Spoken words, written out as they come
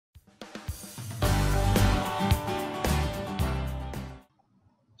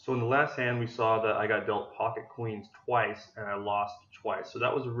So in the last hand, we saw that I got dealt pocket queens twice and I lost twice. So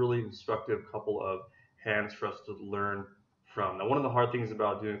that was a really instructive couple of hands for us to learn from. Now, one of the hard things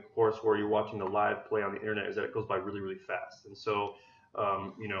about doing a course where you're watching the live play on the internet is that it goes by really, really fast. And so,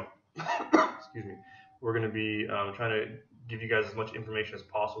 you know, excuse me, we're going to be trying to give you guys as much information as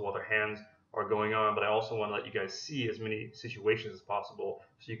possible while their hands are going on, but I also want to let you guys see as many situations as possible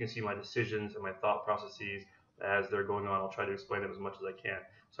so you can see my decisions and my thought processes as they're going on. I'll try to explain them as much as I can.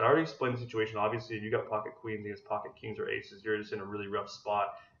 So I already explained the situation. Obviously, if you got pocket queens against pocket kings or aces, you're just in a really rough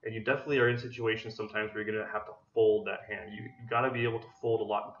spot. And you definitely are in situations sometimes where you're going to have to fold that hand. You've got to be able to fold a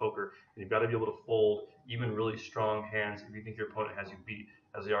lot in poker, and you've got to be able to fold even really strong hands if you think your opponent has you beat.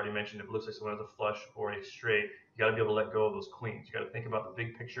 As I already mentioned, if it looks like someone has a flush or a straight, you got to be able to let go of those queens. You got to think about the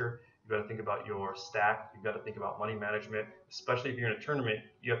big picture. You got to think about your stack. You've got to think about money management, especially if you're in a tournament.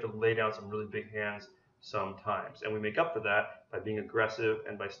 You have to lay down some really big hands sometimes, and we make up for that by being aggressive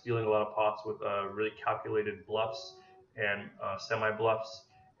and by stealing a lot of pots with really calculated bluffs and semi bluffs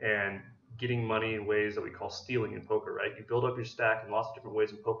and getting money in ways that we call stealing in poker, right? You build up your stack in lots of different ways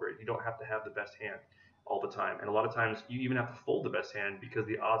in poker. You don't have to have the best hand all the time, and a lot of times you even have to fold the best hand because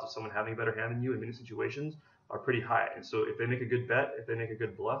the odds of someone having a better hand than you in many situations are pretty high. And so if they make a good bet, if they make a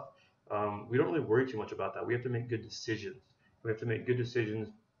good bluff, we don't really worry too much about that. We have to make good decisions. We have to make good decisions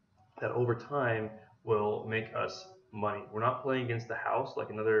that over time will make us money. We're not playing against the house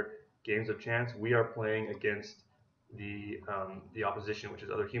like in other games of chance. We are playing against the opposition, which is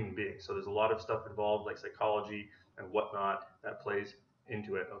other human beings. So there's a lot of stuff involved, like psychology and whatnot, that plays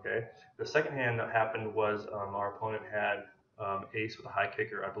into it. Okay. The second hand that happened was our opponent had ace with a high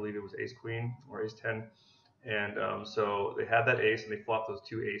kicker. I believe it was ace queen or ace 10, and so they had that ace and they flopped those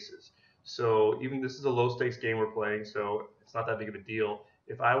two aces. So even this is a low stakes game we're playing, so it's not that big of a deal.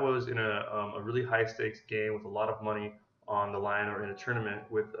 If I was in a really high stakes game with a lot of money on the line or in a tournament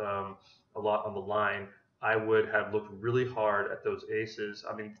with a lot on the line, I would have looked really hard at those aces.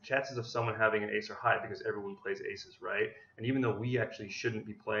 I mean, the chances of someone having an ace are high because everyone plays aces, right? And even though we actually shouldn't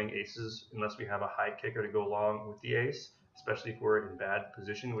be playing aces unless we have a high kicker to go along with the ace, especially if we're in bad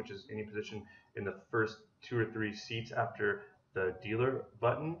position, which is any position in the first two or three seats after the dealer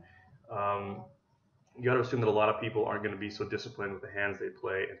button, you got to assume that a lot of people aren't going to be so disciplined with the hands they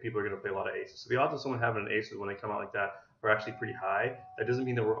play, and people are going to play a lot of aces. So the odds of someone having an aces when they come out like that are actually pretty high. That doesn't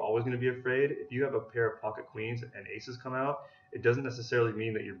mean that we're always going to be afraid. If you have a pair of pocket queens and aces come out, it doesn't necessarily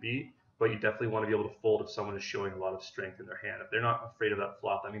mean that you're beat, but you definitely want to be able to fold if someone is showing a lot of strength in their hand. If they're not afraid of that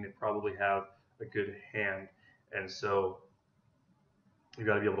flop, I mean they probably have a good hand, and so you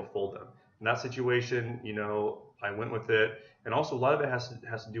got to be able to fold them. In that situation, I went with it. And also, a lot of it has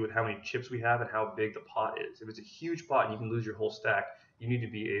to do with how many chips we have and how big the pot is. If it's a huge pot and you can lose your whole stack, you need to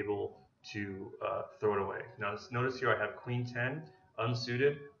be able to throw it away. Now, notice here I have Queen 10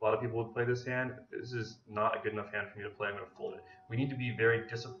 unsuited. A lot of people would play this hand. This is not a good enough hand for me to play. I'm going to fold it. We need to be very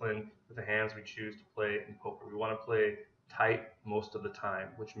disciplined with the hands we choose to play in poker. We want to play tight most of the time,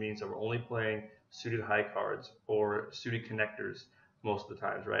 which means that we're only playing suited high cards or suited connectors most of the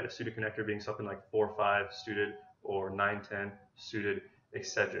times, right? A suited connector being something like 4-5 suited or 9-10 suited,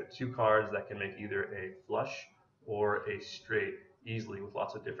 etc. Two cards that can make either a flush or a straight easily with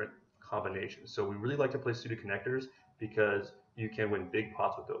lots of different combinations. So we really like to play suited connectors because you can win big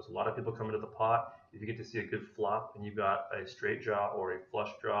pots with those. A lot of people come into the pot, if you get to see a good flop and you've got a straight draw or a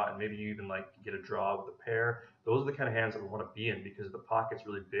flush draw, and maybe you even like get a draw with a pair, those are the kind of hands that we want to be in because the pocket's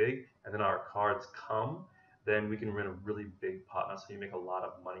really big and then our cards come, then we can win a really big pot. That's how you make a lot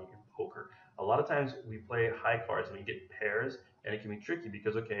of money in poker. A lot of times we play high cards and we get pairs, and it can be tricky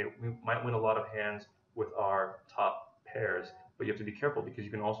because, okay, we might win a lot of hands with our top pairs, but you have to be careful because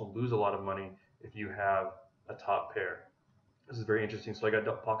you can also lose a lot of money if you have a top pair. This is very interesting. So I got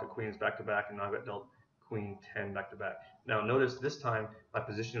dealt pocket queens back to back, and now I got dealt queen 10 back to back. Now notice this time my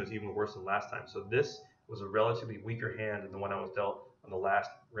position was even worse than last time. So this was a relatively weaker hand than the one I was dealt on the last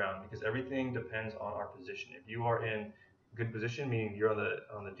round because everything depends on our position. If you are in good position, meaning you're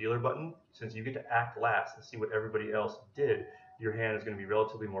on the dealer button, since you get to act last and see what everybody else did, your hand is going to be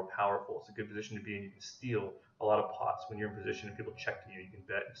relatively more powerful. It's a good position to be in. You can steal a lot of pots when you're in position and people check to you. You can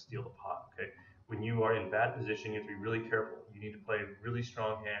bet and steal the pot. Okay. When you are in bad position, you have to be really careful. You need to play really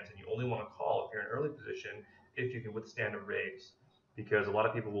strong hands, and you only want to call if you're in early position if you can withstand a raise, because a lot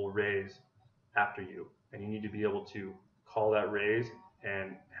of people will raise after you, and you need to be able to call that raise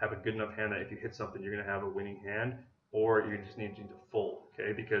and have a good enough hand that if you hit something, you're going to have a winning hand, or you just need to fold,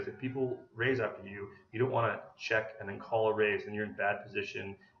 okay? Because if people raise after you, you don't want to check and then call a raise, and you're in bad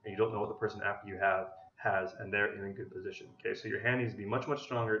position, and you don't know what the person after you has, and they're in a good position, okay? So your hand needs to be much, much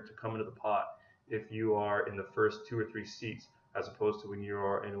stronger to come into the pot if you are in the first two or three seats as opposed to when you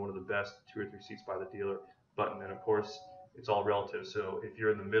are in one of the best 2 or 3 seats by the dealer button. And of course, it's all relative. So if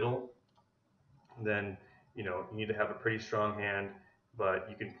you're in the middle, then you need to have a pretty strong hand, but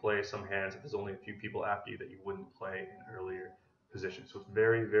you can play some hands if there's only a few people after you that you wouldn't play in earlier positions. So it's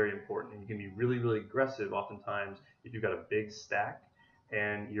very, very important. And you can be really, really aggressive oftentimes if you've got a big stack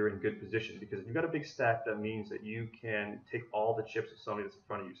and you're in good position, because if you've got a big stack, that means that you can take all the chips of somebody that's in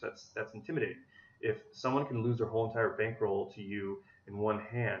front of you. So that's intimidating. If someone can lose their whole entire bankroll to you in one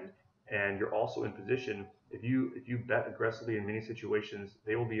hand, and you're also in position, if you bet aggressively in many situations,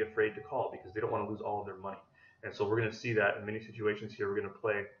 they will be afraid to call because they don't want to lose all of their money. And so we're going to see that in many situations here. We're going to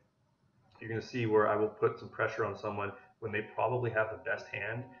play. You're going to see where I will put some pressure on someone when they probably have the best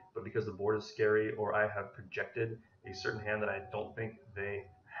hand, but because the board is scary or I have projected a certain hand that I don't think they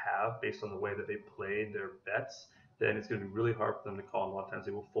have based on the way that they played their bets, then it's going to be really hard for them to call. And a lot of times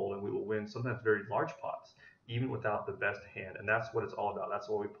they will fold and we will win, sometimes very large pots, even without the best hand. And that's what it's all about. That's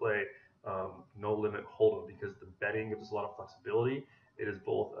why we play no limit hold'em, because the betting gives us a lot of flexibility. It is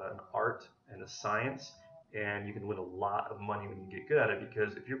both an art and a science, and you can win a lot of money when you get good at it.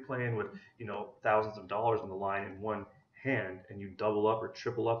 Because if you're playing with thousands of dollars on the line in one hand and you double up or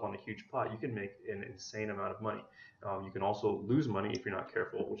triple up on a huge pot, you can make an insane amount of money. You can also lose money if you're not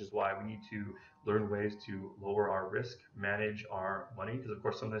careful, which is why we need to learn ways to lower our risk, manage our money, because of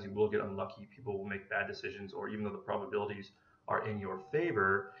course sometimes you will get unlucky. People will make bad decisions, or even though the probabilities are in your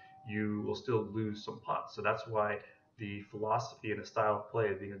favor, you will still lose some pots. So that's why the philosophy and the style of play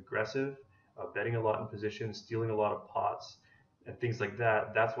of being aggressive, betting a lot in position, stealing a lot of pots, and things like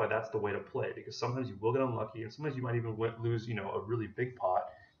that, that's why that's the way to play. Because sometimes you will get unlucky, and sometimes you might even lose a really big pot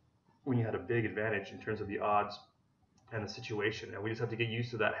when you had a big advantage in terms of the odds and the situation. And we just have to get used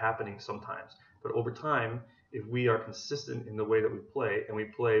to that happening sometimes. But over time, if we are consistent in the way that we play, and we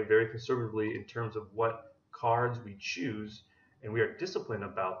play very conservatively in terms of what cards we choose, and we are disciplined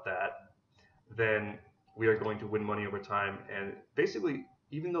about that, then we are going to win money over time. And basically,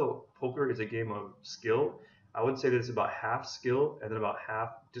 even though poker is a game of skill, I would say that it's about half skill and then about half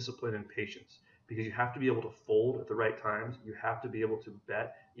discipline and patience, because you have to be able to fold at the right times. You have to be able to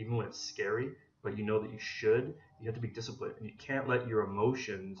bet even when it's scary, but you know that you should. You have to be disciplined, and you can't let your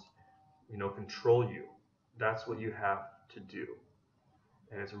emotions, control you. That's what you have to do.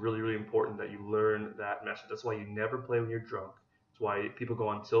 And it's really, really important that you learn that message. That's why you never play when you're drunk. That's why people go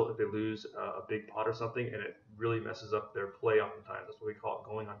on tilt if they lose a big pot or something, and it really messes up their play oftentimes. That's what we call it,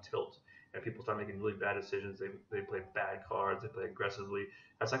 going on tilt. And people start making really bad decisions. They play bad cards. They play aggressively.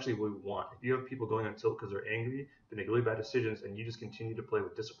 That's actually what we want. If you have people going on tilt because they're angry, they make really bad decisions, and you just continue to play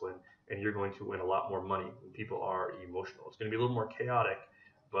with discipline, and you're going to win a lot more money when people are emotional. It's going to be a little more chaotic,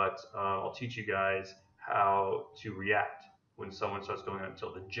 but I'll teach you guys how to react when someone starts going on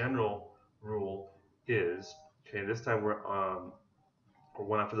tilt. The general rule is, okay, this time we're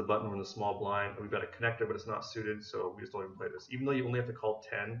one after the button, we're in the small blind, we've got a connector, but it's not suited, so we just don't even play this. Even though you only have to call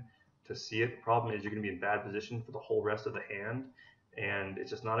 10 to see it, the problem is you're going to be in bad position for the whole rest of the hand, and it's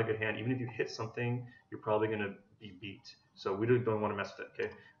just not a good hand. Even if you hit something, you're probably going to be beat. So we don't want to mess with it,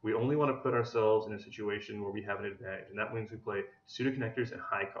 okay? We only want to put ourselves in a situation where we have an advantage, and that means we play suited connectors and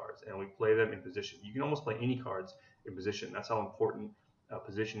high cards, and we play them in position. You can almost play any cards in position. That's how important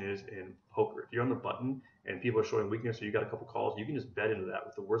position is in poker. If you're on the button and people are showing weakness, or you got a couple calls, you can just bet into that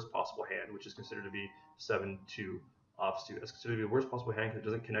with the worst possible hand, which is considered to be 7-2 offsuit. That's considered to be the worst possible hand because it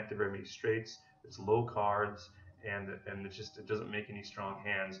doesn't connect to very many straights. It's low cards, and it doesn't make any strong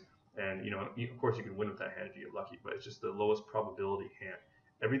hands. And of course you can win with that hand if you get lucky, but it's just the lowest probability hand.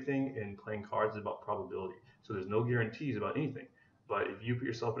 Everything in playing cards is about probability. So there's no guarantees about anything. But if you put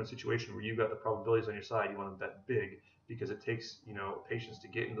yourself in a situation where you've got the probabilities on your side, you want to bet big, because it takes patience to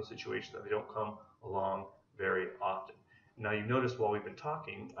get into those situations that they don't come along very often. Now you've noticed while we've been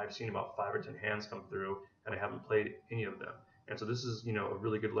talking, I've seen about 5 or 10 hands come through, and I haven't played any of them. And so this is a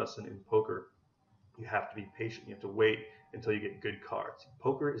really good lesson in poker. You have to be patient. You have to wait until you get good cards.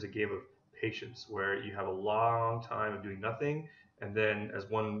 Poker is a game of patience, where you have a long time of doing nothing, and then, as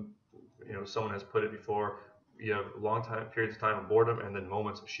someone has put it before, you have long periods of time of boredom, and then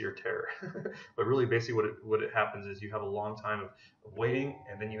moments of sheer terror. But really, basically, what it happens is you have a long time of waiting,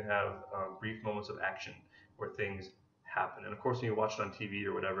 and then you have brief moments of action where things happen. And of course, when you watch it on TV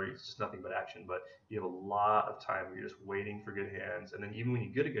or whatever, it's just nothing but action. But you have a lot of time where you're just waiting for good hands, and then even when you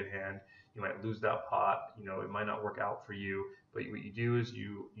get a good hand, you might lose that pot. It might not work out for you. But what you do is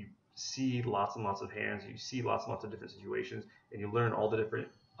you see lots and lots of hands, you see lots and lots of different situations, and you learn all the different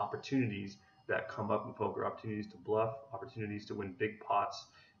opportunities that come up in poker, opportunities to bluff, opportunities to win big pots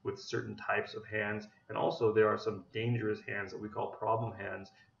with certain types of hands. And also there are some dangerous hands that we call problem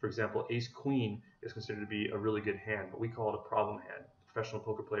hands For example, ace queen is considered to be a really good hand, but we call it a problem hand. Professional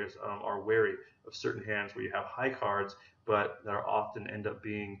poker players are wary of certain hands where you have high cards, but that are often end up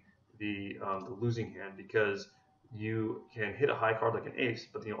being the losing hand, because you can hit a high card like an ace,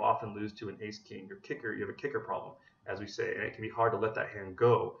 but you often lose to an ace king or kicker. You have a kicker problem, as we say, and it can be hard to let that hand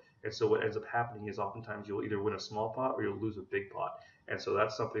go. And so what ends up happening is oftentimes you'll either win a small pot or you'll lose a big pot. And so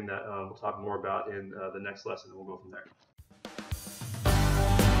that's something that we'll talk more about in the next lesson, and we'll go from there.